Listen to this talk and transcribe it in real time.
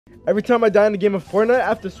Every time I die in a game of Fortnite, I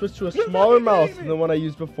have to switch to a smaller mouse than the one I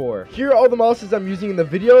used before. Here are all the mouses I'm using in the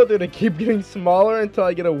video. They're gonna keep getting smaller until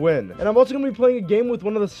I get a win. And I'm also gonna be playing a game with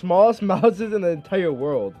one of the smallest mouses in the entire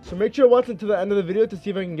world. So make sure to watch until the end of the video to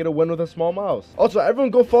see if I can get a win with a small mouse. Also,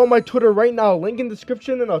 everyone go follow my Twitter right now. Link in the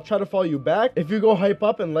description, and I'll try to follow you back if you go hype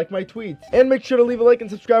up and like my tweets. And make sure to leave a like and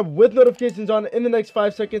subscribe with notifications on in the next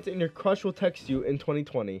 5 seconds, and your crush will text you in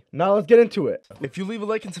 2020. Now let's get into it. If you leave a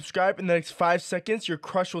like and subscribe in the next 5 seconds, your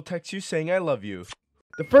crush will text you saying I love you.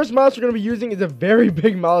 The first mouse we're going to be using is a very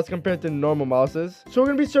big mouse compared to normal mouses. So we're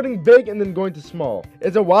going to be starting big and then going to small.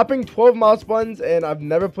 It's a whopping 12 mouse buttons, and I've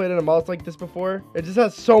never played in a mouse like this before. It just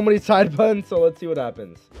has so many side buttons, so let's see what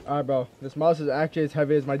happens. Alright, bro. This mouse is actually as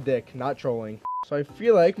heavy as my dick, not trolling. So I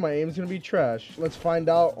feel like my aim's going to be trash. Let's find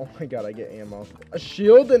out. Oh my god, I get ammo. A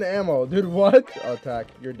shield and ammo. Dude, what? Oh, attack.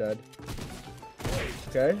 You're dead.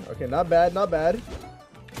 Okay, not bad, not bad.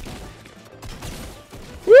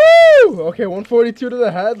 Woo! Okay, 142 to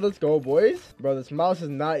the head. Let's go, boys. Bro, this mouse is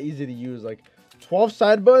not easy to use. Like, 12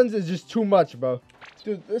 side buttons is just too much, bro.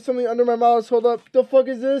 Dude, there's something under my mouse. Hold up. The fuck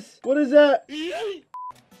is this? What is that?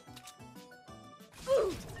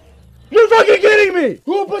 You're fucking kidding me!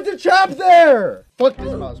 Who put the trap there? Fuck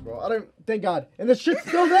this mouse, bro. I don't... Thank God. And the shit's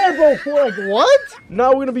still there, bro. For like, what? Now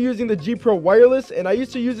we're gonna be using the G Pro Wireless, and I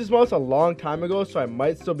used to use this mouse a long time ago, so I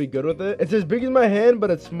might still be good with it. It's as big as my hand,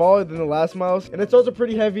 but it's smaller than the last mouse, and it's also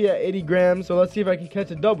pretty heavy at 80 grams, so let's see if I can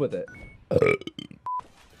catch a dub with it.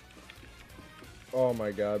 Oh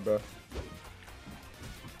my god, bro.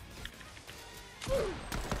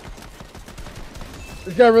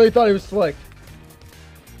 This guy really thought he was slick.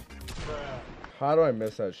 How do I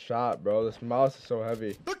miss that shot, bro? This mouse is so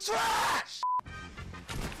heavy. The trash!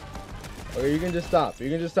 Okay, you can just stop. You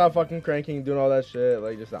can just stop fucking cranking, doing all that shit.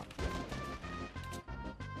 Like, just stop.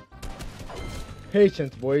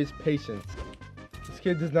 Patience, boys. Patience. This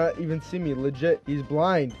kid does not even see me. Legit. He's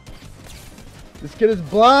blind. This kid is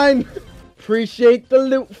blind. Appreciate the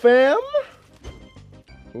loot, fam.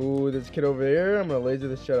 Ooh, this kid over here. I'm gonna laser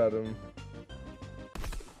the shit out of him.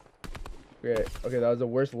 Okay, that was the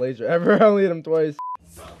worst laser ever. I only hit him twice.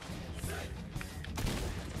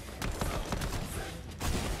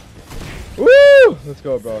 Woo! Let's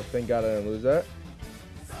go, bro. Thank God I didn't lose that.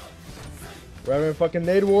 We're having a fucking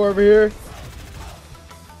nade war over here.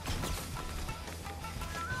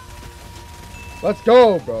 Let's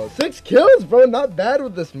go, bro. 6 kills, bro. Not bad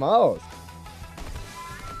with this mouse.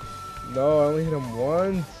 No, I only hit him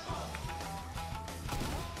once.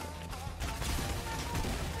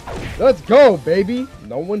 Let's go, baby.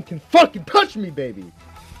 No one can fucking touch me, baby.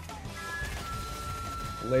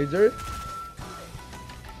 Laser.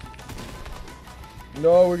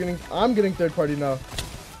 No, I'm getting third party now.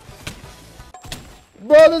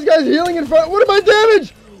 Bro, this guy's healing in front. What am I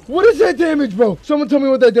damage? What is that damage, bro? Someone tell me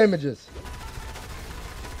what that damage is.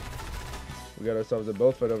 We got ourselves a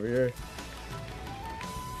build fight over here.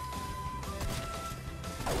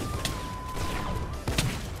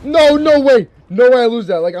 No, no way. No way I lose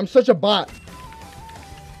that. Like, I'm such a bot.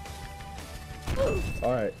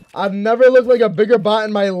 Alright. I've never looked like a bigger bot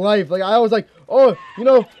in my life. Like, I was like, oh, you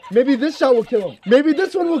know, maybe this shot will kill him. Maybe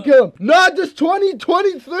this one will kill him. Not just 20,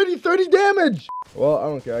 30 damage. Well, I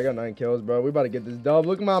don't care. I got 9 kills, bro. We about to get this dub.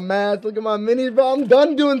 Look at my math. Look at my minis, bro. I'm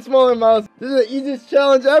done doing smaller mouse. This is the easiest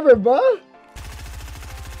challenge ever, bro.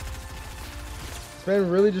 This man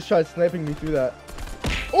really just tried sniping me through that.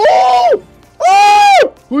 Oh!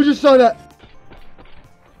 Oh! Who just saw that?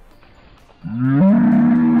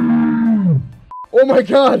 Oh my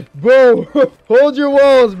god, bro. Hold your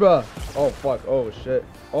walls, bro. Oh fuck. Oh shit.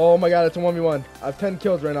 Oh my god, it's a 1v1. I have 10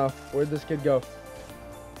 kills right now. Where'd this kid go?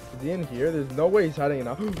 Is he in here? There's no way he's hiding it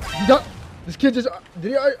now. This kid just...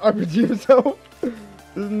 Did he RPG himself?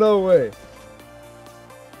 There's no way.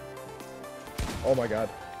 Oh my god.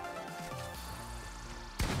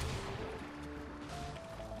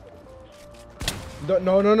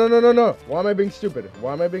 No. Why am I being stupid?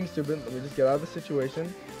 Why am I being stupid? Let me just get out of the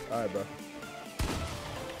situation. Alright, bro.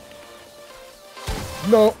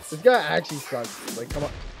 No, this guy actually sucks. Like, come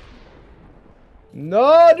on.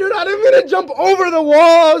 No, dude, I didn't mean to jump over the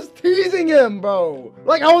wall. I was teasing him, bro.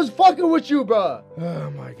 Like, I was fucking with you, bro. Oh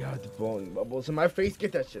my god, the blowing bubbles in my face.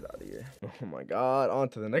 Get that shit out of here. Oh my god, on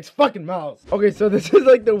to the next fucking mouse. Okay, so this is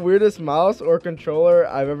like the weirdest mouse or controller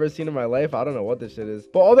I've ever seen in my life. I don't know what this shit is.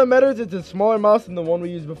 But all that matters is it's a smaller mouse than the one we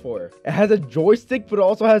used before. It has a joystick, but it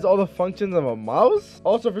also has all the functions of a mouse.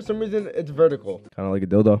 Also, for some reason, it's vertical. Kind of like a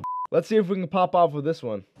dildo. Let's see if we can pop off with this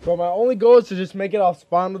one. But my only goal is to just make it off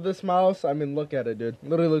spawn with this mouse. I mean, look at it, dude.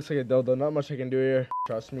 Literally looks like a dildo. Not much I can do here.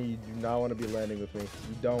 Trust me, you do not want to be landing with me.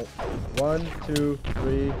 You don't. 1, 2,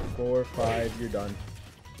 3, 4, 5. You're done.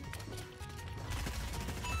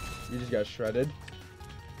 You just got shredded.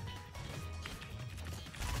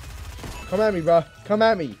 Come at me, bro. Come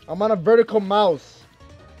at me. I'm on a vertical mouse.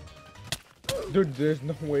 Dude, there's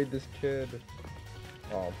no way this kid...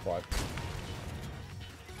 Oh, fuck.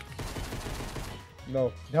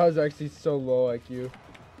 No, that was actually so low IQ.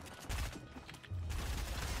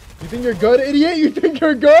 You think you're good, idiot? You think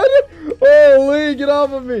you're good? Holy, get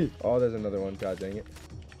off of me. Oh, there's another one. God dang it.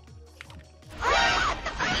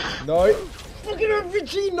 No. Fucking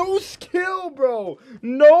RPG, no skill, bro.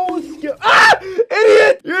 No skill. Ah!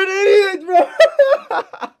 Idiot! You're an idiot, bro.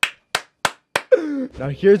 Now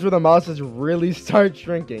here's where the mouses really start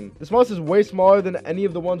shrinking. This mouse is way smaller than any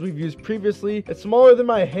of the ones we've used previously. It's smaller than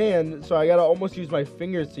my hand, so I gotta almost use my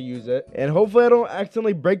fingers to use it. And hopefully I don't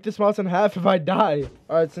accidentally break this mouse in half if I die.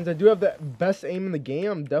 Alright, since I do have the best aim in the game,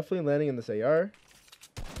 I'm definitely landing in this AR.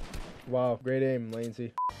 Wow, great aim,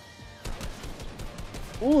 Latenci.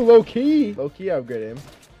 Ooh, low key. Low key, I have great aim.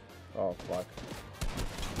 Oh, fuck.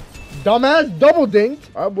 Dumbass, double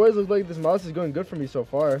dinked. Alright, boys, looks like this mouse is going good for me so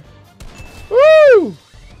far. Woo!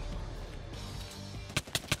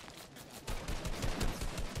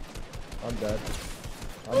 I'm dead.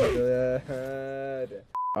 I'm dead.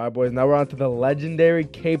 Alright, boys, now we're on to the legendary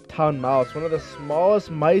Cape Town mouse. One of the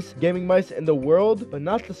smallest gaming mice in the world, but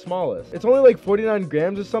not the smallest. It's only like 49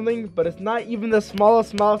 grams or something, but it's not even the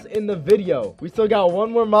smallest mouse in the video. We still got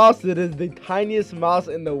one more mouse that is the tiniest mouse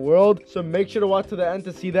in the world, so make sure to watch to the end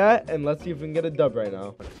to see that, and let's see if we can get a dub right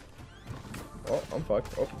now. Oh, I'm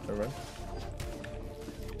fucked. Oh, never mind.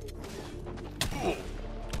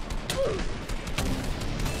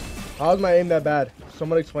 How's my aim that bad?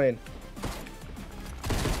 Someone explain.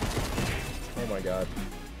 Oh my god.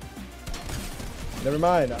 Never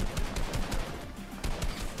mind.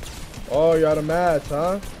 Oh, you're out of mats,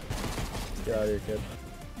 huh? Get out of here, kid.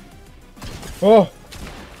 Oh!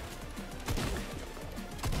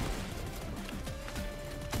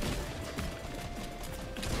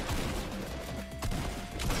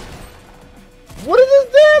 What is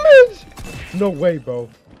this damage? No way, bro.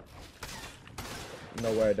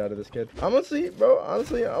 No way I died to this kid. Honestly, bro,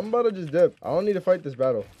 I'm about to just dip. I don't need to fight this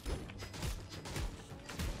battle.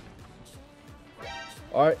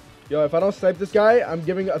 Alright. Yo, if I don't snipe this guy, I'm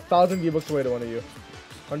giving 1,000 V-Bucks away to one of you.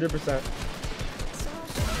 100%.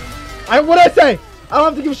 What'd I say? I don't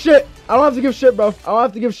have to give shit. I don't have to give shit, bro. I don't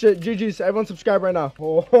have to give shit. GG's. Everyone subscribe right now.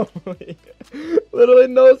 Holy. Literally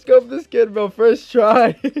no scope this kid, bro. First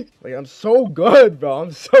try. Like, I'm so good, bro.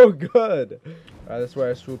 I'm so good. Alright, that's where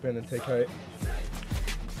I swoop in and take height.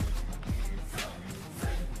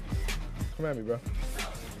 Come at me, bro.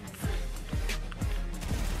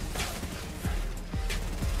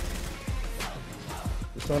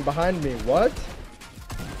 There's someone behind me. What?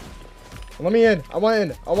 Let me in. I want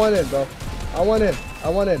in. I want in, bro. I want in. I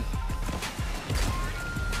want in.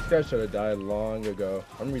 This guy should have died long ago.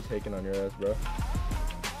 I'm retaking on your ass, bro.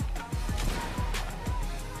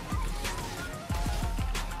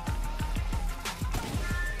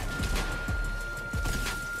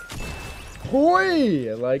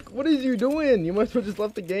 Boy, like, what is you doing? You might as well just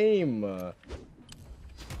left the game.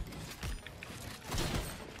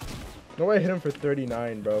 No way I hit him for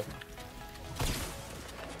 39, bro.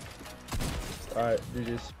 Alright,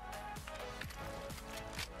 GG's.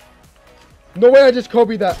 No way I just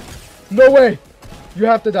Kobe that. No way. You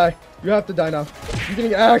have to die. You have to die now. You're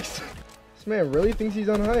getting axed. This man really thinks he's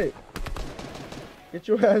on height. Get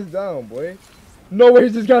your ass down, boy. No way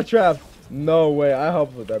he just got trapped. No way. I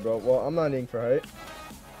helped with that, bro. Well, I'm not aiming for height.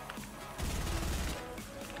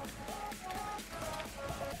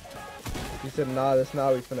 He said, nah, that's not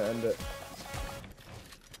how he's gonna end it.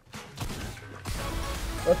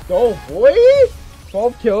 Let's go, boy.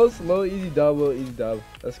 12 kills. Little easy dub, little easy dub.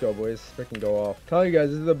 Let's go, boys. Freaking go off. Telling you guys,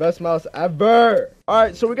 this is the best mouse ever.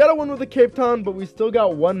 Alright, so we got a win with the Cape Town, but we still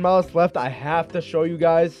got one mouse left. I have to show you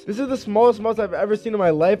guys. This is the smallest mouse I've ever seen in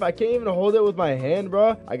my life. I can't even hold it with my hand,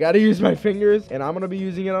 bro. I gotta use my fingers, and I'm gonna be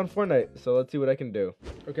using it on Fortnite. So let's see what I can do.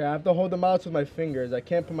 Okay, I have to hold the mouse with my fingers. I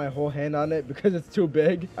can't put my whole hand on it because it's too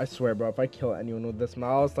big. I swear, bro, if I kill anyone with this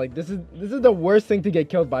mouse, like, this is the worst thing to get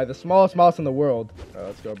killed by. The smallest mouse in the world. Alright,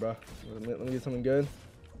 let's go, bro. Let me get something good.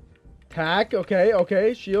 Tack, okay,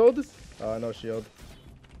 okay. Shield. No shield.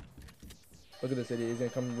 Look at this idiot. He's gonna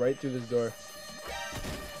come right through this door.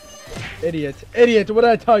 Idiot. Idiot. What did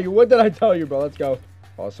I tell you? What did I tell you, bro? Let's go.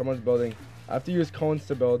 Oh, someone's building. I have to use cones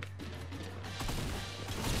to build.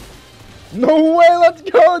 No way. Let's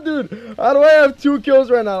go, dude. How do I have 2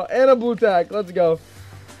 kills right now? And a blue tack. Let's go.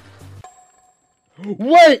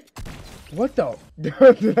 Wait. What the?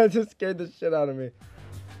 Dude, that just scared the shit out of me.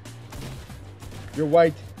 You're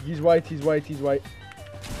white. He's white. He's white. He's white.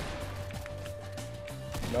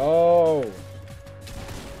 No.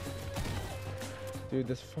 Dude,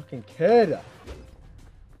 this fucking kid.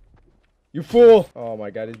 You fool. Oh my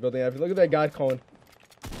god, he's building heavy. Look at that god calling.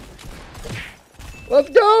 Let's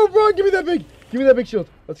go, bro. Give me that big shield.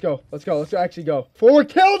 Let's go. Let's go. Let's actually go. 4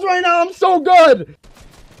 kills right now. I'm so good.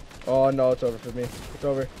 Oh no, it's over for me. It's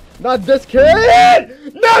over. Not this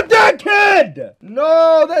kid. Not that kid.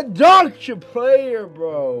 No, that dog player,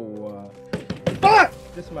 bro. Fuck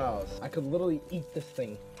this mouse. I could literally eat this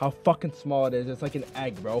thing. How fucking small it is. It's like an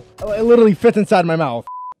egg, bro. It literally fits inside my mouth.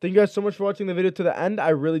 Thank you guys so much for watching the video to the end. I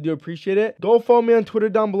really do appreciate it. Go follow me on Twitter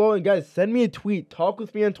down below. And guys, send me a tweet. Talk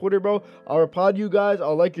with me on Twitter, bro. I'll reply to you guys.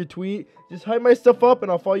 I'll like your tweet. Just hype my stuff up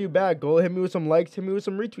and I'll follow you back. Go hit me with some likes. Hit me with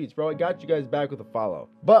some retweets, bro. I got you guys back with a follow.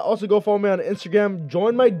 But also go follow me on Instagram.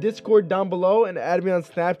 Join my Discord down below and add me on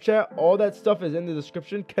Snapchat. All that stuff is in the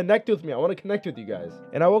description. Connect with me. I want to connect with you guys.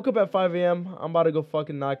 And I woke up at 5 a.m. I'm about to go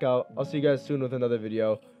fucking knock out. I'll see you guys soon with another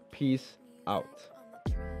video. Peace out.